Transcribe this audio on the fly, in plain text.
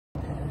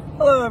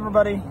Hello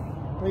everybody,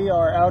 we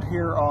are out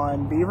here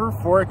on Beaver,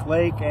 Fork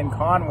Lake in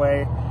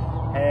Conway,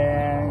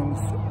 and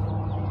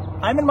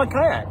I'm in my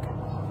kayak,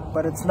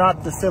 but it's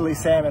not the Silly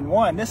Salmon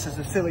 1, this is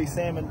the Silly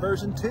Salmon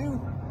version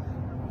 2.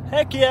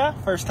 Heck yeah,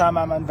 first time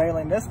I'm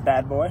unveiling this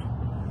bad boy.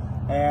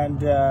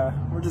 And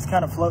we're just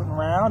kind of floating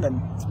around,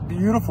 and it's a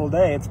beautiful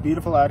day, it's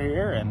beautiful out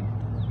here, and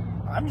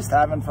I'm just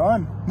having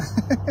fun.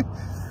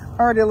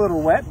 Already a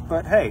little wet,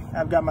 but hey,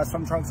 I've got my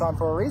swim trunks on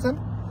for a reason.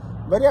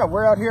 But yeah,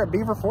 we're out here at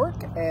Beaver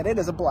Fork, and it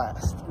is a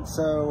blast.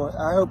 So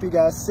I hope you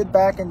guys sit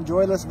back and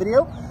enjoy this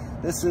video.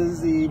 This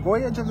is the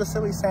Voyage of the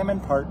Silly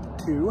Salmon Part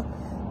 2,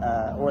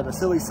 or the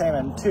Silly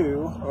Salmon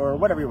 2, or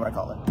whatever you want to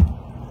call it.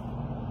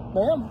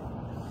 Bam!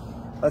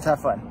 Let's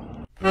have fun.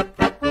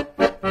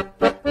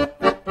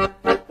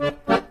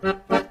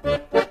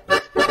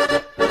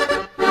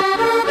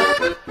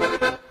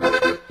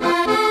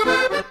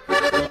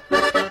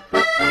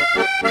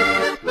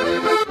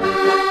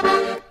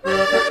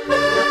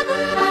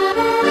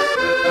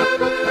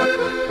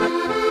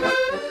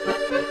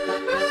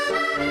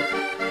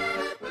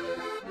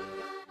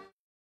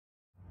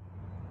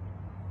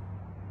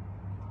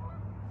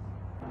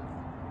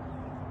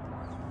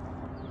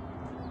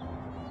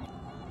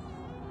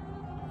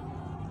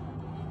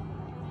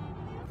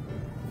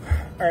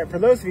 All right, for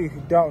those of you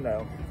who don't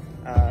know,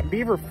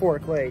 Beaver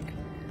Fork Lake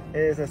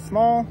is a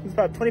small, it's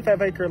about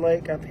 25-acre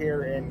lake up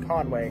here in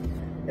Conway.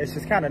 It's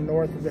just kind of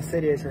north of the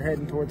city as you're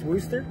heading towards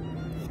Worcester.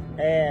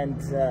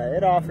 And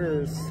it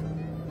offers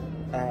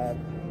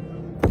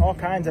all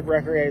kinds of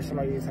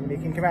recreational use. I mean, you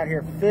can come out here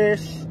and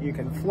fish, you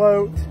can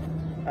float.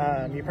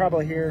 You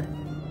probably hear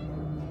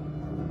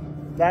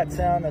that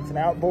sound, that's an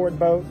outboard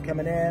boat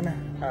coming in,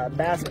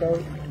 bass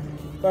boat.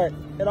 But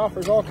it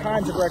offers all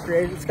kinds of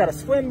recreation. It's got a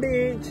swim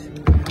beach,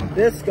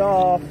 disc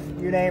golf,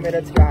 you name it,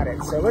 it's got it.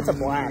 So it's a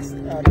blast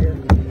out here.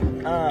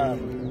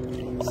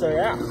 So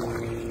yeah,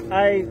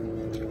 I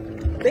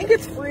think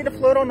it's free to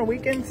float on the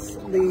weekends.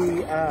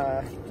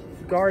 The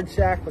guard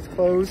shack was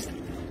closed,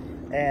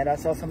 and I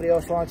saw somebody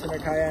else launching their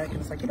kayak,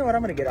 and it's like, you know what,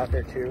 I'm gonna get out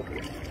there too.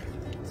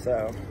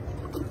 So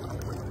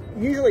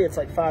usually it's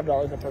like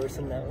 $5 a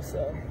person though,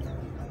 so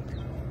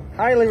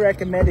highly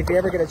recommend if you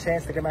ever get a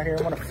chance to come out here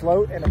and want to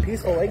float in a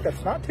peaceful lake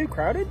that's not too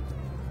crowded.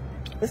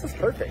 This is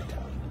perfect.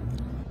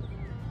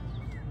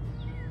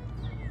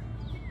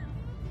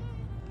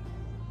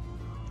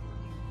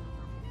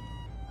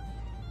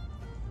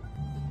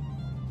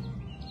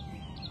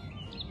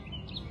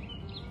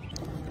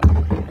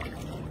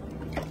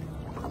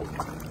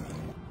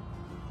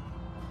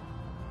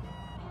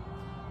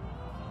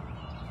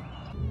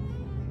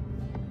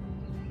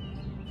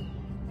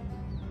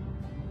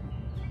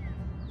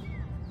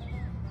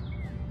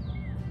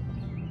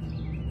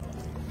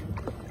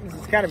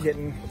 Kind of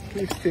getting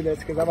used to this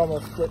because I've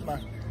almost flipped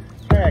my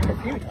kayak a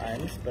few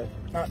times, but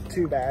not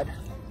too bad.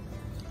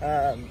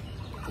 I'm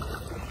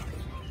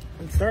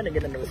starting to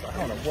get into this. I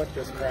don't know what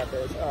this crap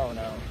is. Oh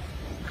no.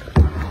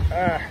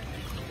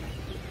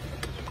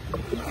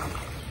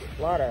 A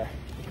lot of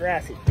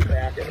grassy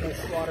crap in this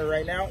water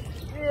right now.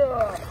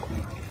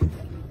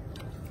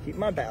 Keep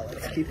my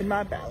balance, keeping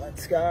my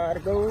balance. Gotta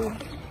go.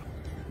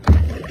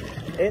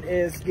 It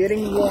is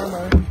getting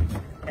warmer,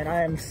 and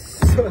I am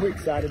so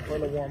excited for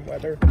the warm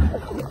weather.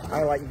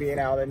 I like being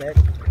out in it.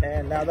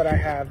 And now that I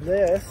have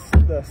this,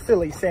 the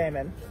Silly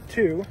Salmon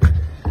 2,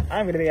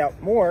 I'm gonna be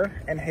out more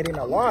and hitting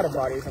a lot of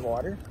bodies of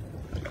water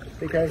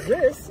because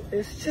this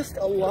is just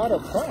a lot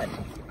of fun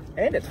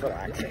and it's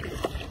relaxing.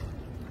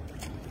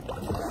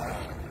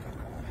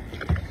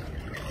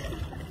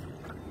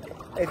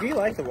 If you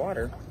like the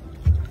water,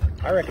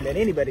 I recommend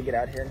anybody get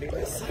out here and do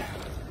this.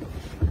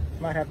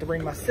 Might have to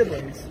bring my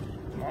siblings,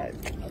 my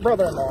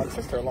brother-in-law and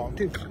sister along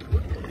too.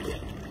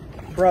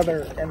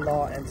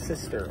 Brother-in-law and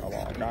sister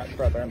along, not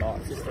brother-in-law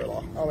and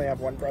sister-in-law. I only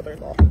have one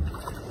brother-in-law.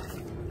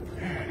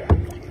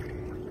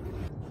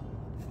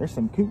 There's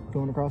some coot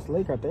going across the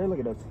lake right there. Look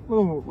at this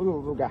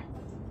little guy.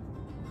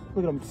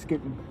 Look at him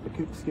scooting, the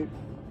coot scoot.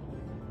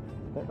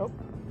 Oh,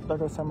 there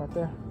goes some right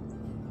there.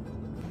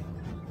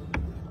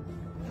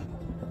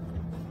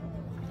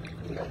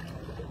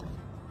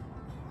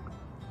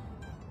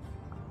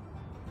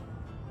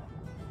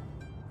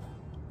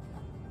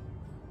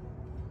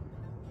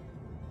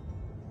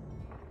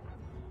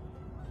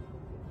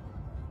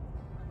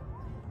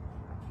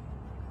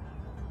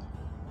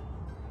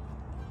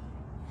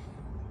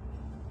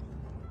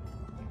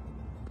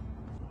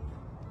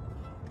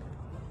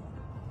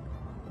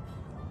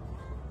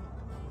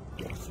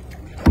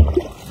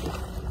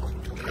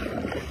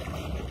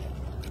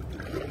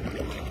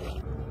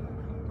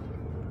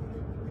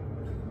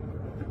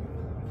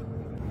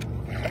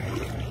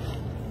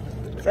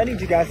 So I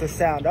need you guys to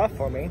sound off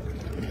for me.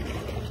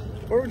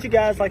 Where would you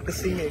guys like to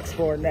see me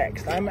explore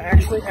next? I'm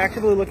actually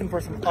actively looking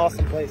for some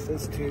awesome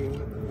places to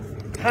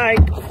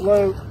hike,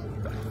 float,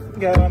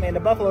 go. I mean, the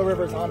Buffalo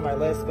River is on my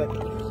list, but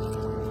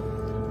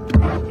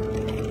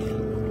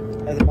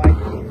as it might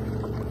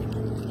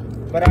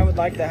be. But I would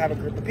like to have a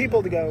group of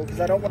people to go because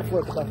I don't want to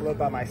float the Buffalo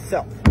by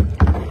myself.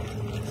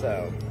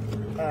 So,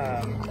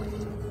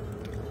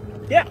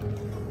 yeah.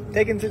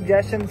 taking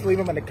suggestions, leave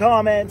them in the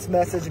comments,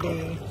 message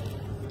me,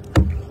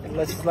 and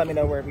let's just let me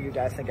know wherever you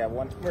guys think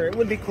where it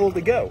would be cool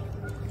to go.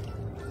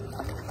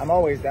 I'm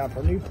always down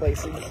for new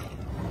places.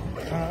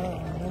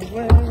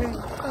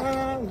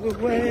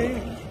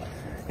 Away,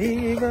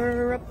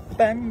 Beaver up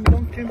and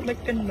don't you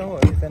make a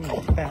noise, and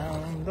we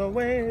found the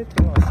way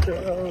to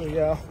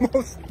Australia.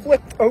 Almost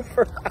flipped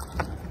over.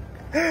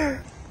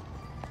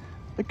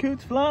 The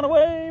coot's flying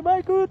away,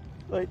 bye coot.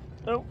 Wait,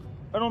 oh,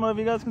 I don't know if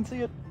you guys can see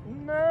it.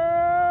 No,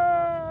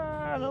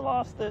 I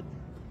lost it.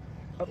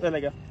 Oh, there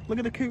they go. Look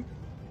at the coot.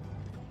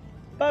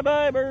 Bye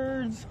bye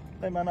birds.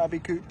 They might not be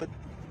coot, but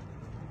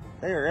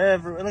they are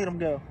everywhere. Look at them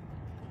go.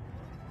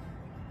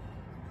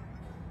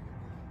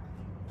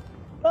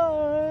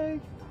 Bye.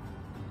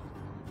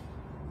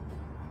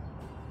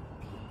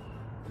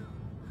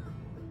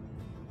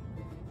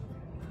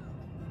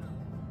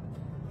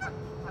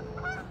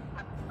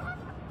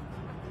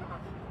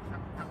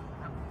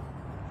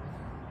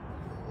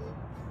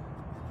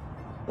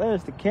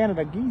 There's the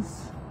Canada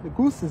geese, the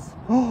gooses.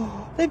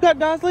 Oh, they've got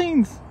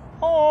goslings.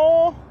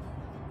 Oh,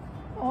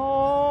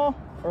 oh,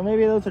 or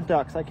maybe those are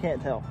ducks. I can't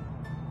tell.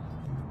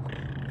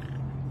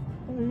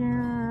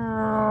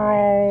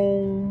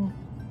 Oh.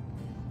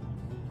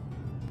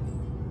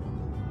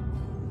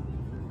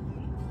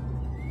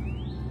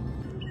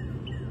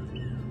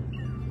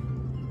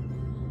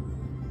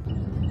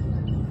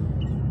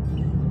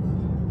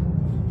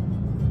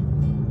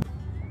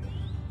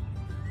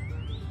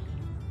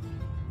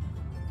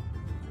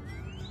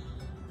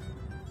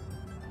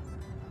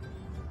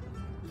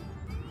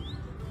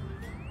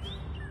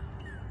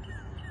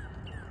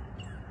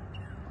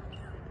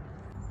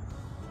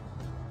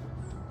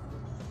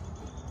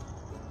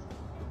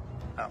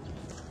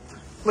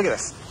 Look at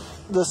this.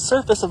 The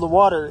surface of the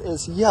water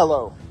is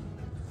yellow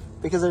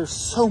because there's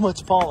so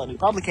much pollen. You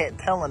probably can't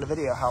tell in the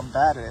video how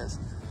bad it is,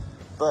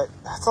 but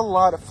that's a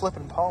lot of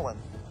flipping pollen.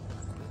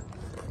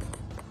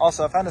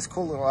 Also, I found this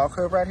cool little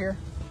alcove right here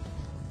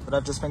that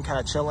I've just been kind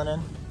of chilling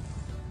in,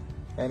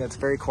 and it's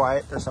very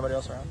quiet. There's somebody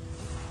else around.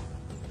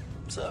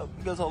 So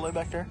it goes all the way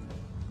back there.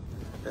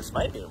 This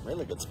might be a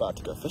really good spot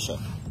to go fishing.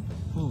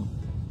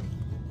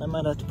 I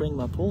might have to bring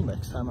my pool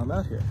next time I'm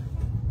out here,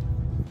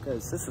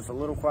 because this is a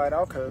little quiet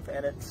alcove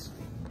and it's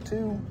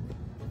too,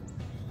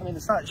 I mean,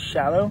 it's not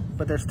shallow,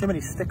 but there's too many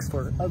sticks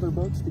for other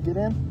boats to get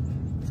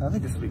in. So I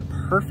think this would be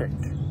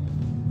perfect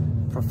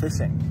for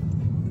fishing.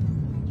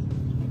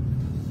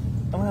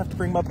 I'm gonna have to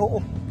bring my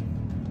pole.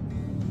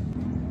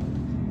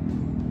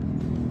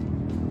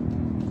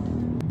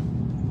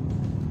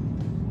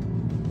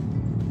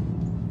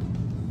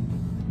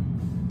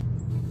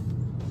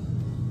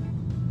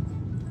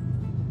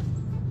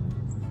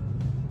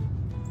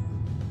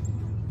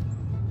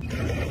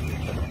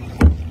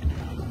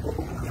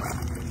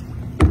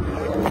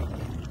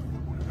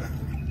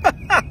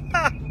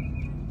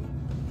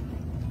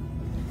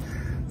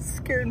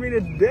 Scared me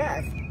to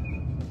death.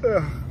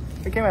 Ugh,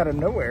 it came out of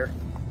nowhere.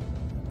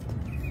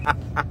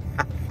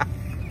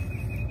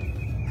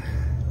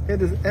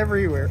 It is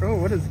everywhere. Oh,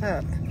 what is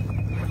that?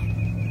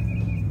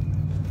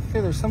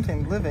 Okay, there's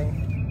something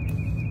living.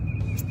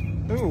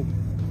 Ooh,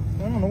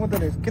 I don't know what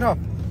that is. Get off.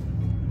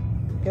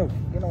 Go,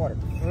 get in the water.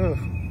 Ugh.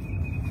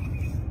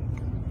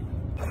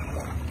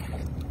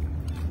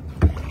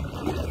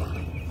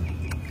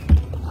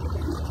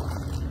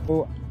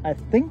 Well, I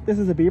think this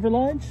is a beaver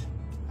lodge.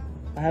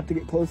 I have to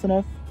get close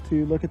enough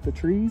to look at the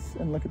trees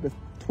and look at the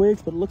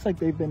twigs, but it looks like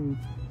they've been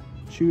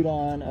chewed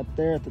on up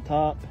there at the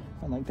top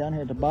and like down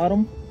here at the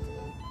bottom.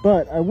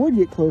 But I would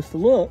get close to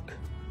look,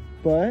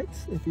 but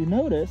if you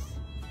notice,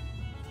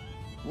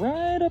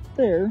 right up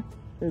there,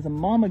 there's a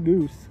mama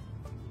goose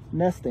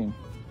nesting.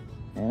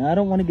 And I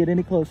don't want to get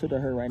any closer to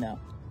her right now,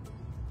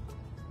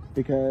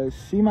 because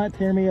she might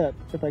tear me up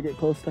if I get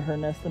close to her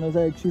nesting those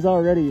eggs. She's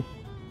already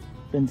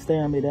been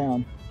staring me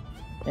down,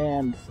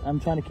 and I'm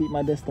trying to keep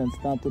my distance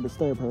not to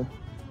disturb her.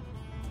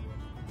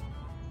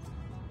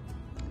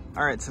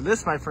 All right, so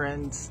this, my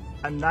friends,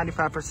 I'm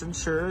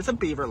 95% sure is a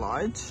beaver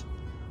lodge,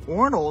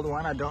 or an old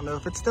one. I don't know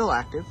if it's still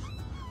active.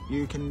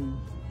 You can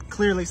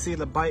clearly see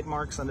the bite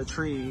marks on the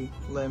tree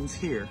limbs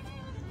here,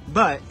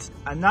 but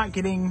I'm not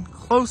getting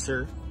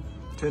closer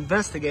to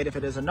investigate if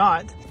it is or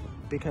not,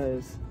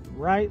 because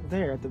right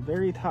there at the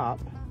very top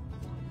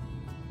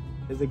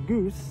is a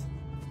goose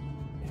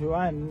who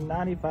I'm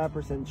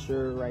 95%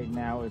 sure right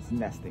now is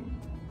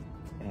nesting.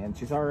 And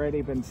she's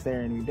already been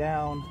staring me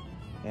down,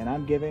 and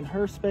I'm giving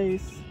her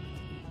space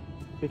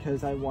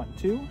because I want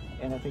to,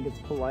 and I think it's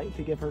polite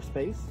to give her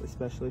space,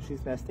 especially if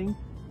she's nesting.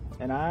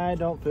 And I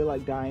don't feel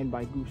like dying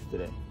by goose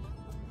today.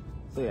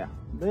 So yeah,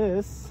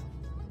 this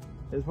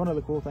is one of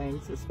the cool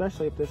things,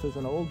 especially if this is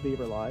an old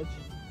beaver lodge,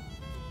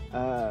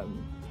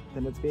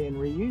 then it's being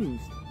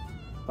reused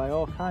by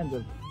all kinds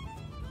of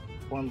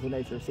forms of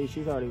nature. See,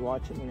 she's already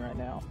watching me right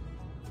now.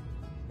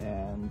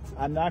 And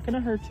I'm not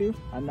gonna hurt you.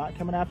 I'm not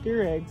coming after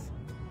your eggs.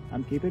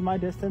 I'm keeping my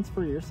distance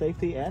for your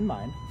safety and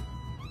mine,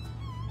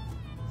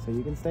 so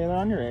you can stay there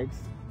on your eggs.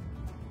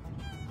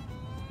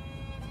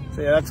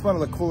 So yeah, that's one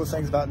of the coolest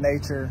things about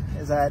nature,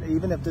 is that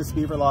even if this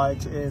beaver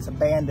lodge is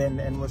abandoned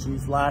and was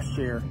used last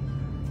year,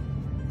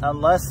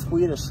 unless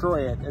we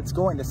destroy it, it's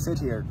going to sit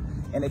here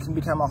and it can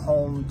become a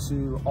home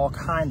to all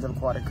kinds of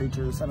aquatic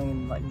creatures. I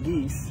mean, like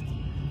geese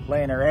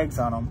laying their eggs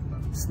on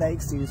them,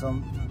 snakes use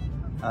them,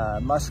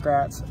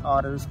 muskrats,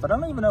 otters, but I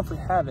don't even know if we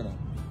have any.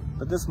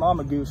 But this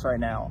mama goose right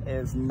now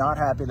is not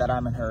happy that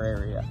I'm in her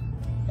area,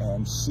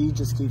 and she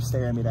just keeps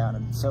staring me down.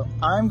 And so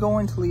I'm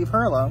going to leave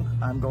her alone.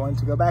 I'm going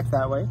to go back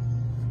that way,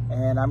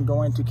 and I'm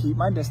going to keep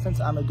my distance.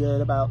 I'm a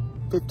good about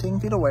 15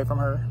 feet away from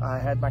her. I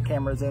had my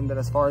camera zoomed in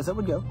as far as it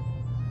would go.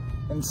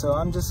 And so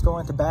I'm just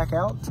going to back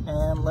out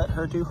and let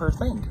her do her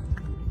thing,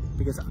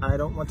 because I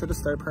don't want to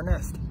disturb her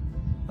nest.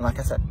 And like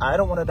I said, I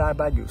don't want to die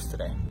by goose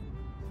today.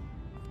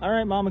 All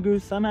right, Mama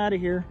Goose, I'm out of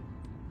here.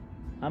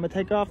 I'm gonna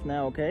take off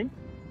now, okay?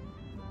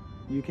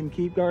 You can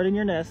keep guarding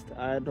your nest.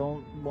 I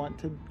don't want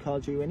to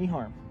cause you any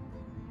harm.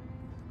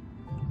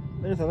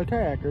 There's other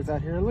kayakers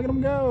out here. Look at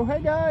them go. Hey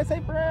guys,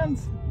 hey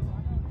friends.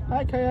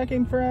 Hi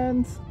kayaking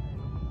friends.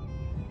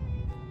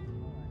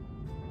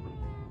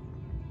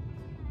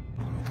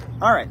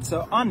 All right,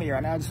 so on me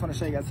right now, I just want to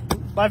show you guys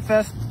life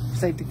vest,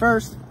 safety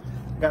first.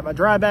 Got my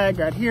dry bag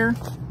right here.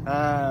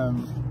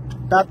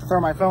 About to throw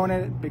my phone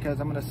in it because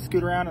I'm gonna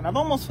scoot around, and I've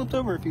almost flipped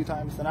over a few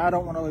times and I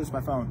don't want to lose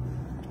my phone.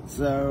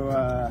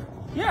 So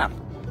yeah,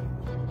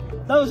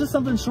 that was just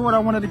something short I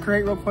wanted to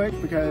create real quick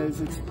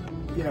because it's,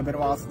 you know, been a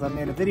while since I've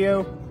made a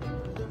video.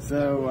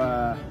 So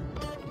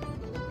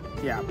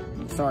yeah,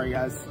 sorry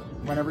guys.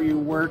 Whenever you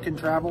work and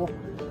travel,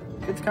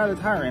 it's kind of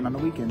tiring on the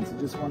weekends. You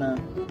just want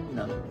to, you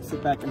know,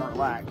 sit back and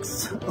relax.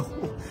 So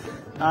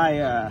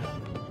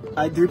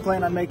I do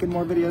plan on making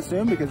more videos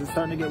soon because it's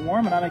starting to get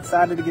warm and I'm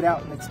excited to get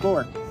out and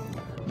explore.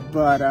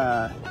 But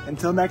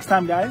until next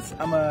time, guys,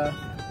 I'm gonna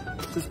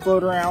just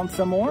float around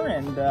some more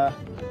and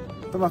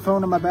put my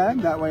phone in my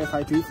bag. That way, if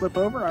I do flip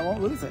over, I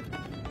won't lose it.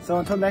 So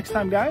until next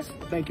time, guys,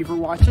 thank you for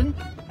watching.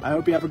 I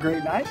hope you have a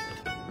great night.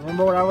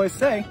 Remember what I always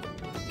say,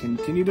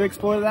 continue to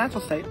explore the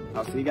natural state.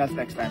 I'll see you guys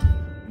next time.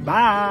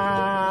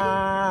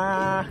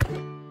 Bye.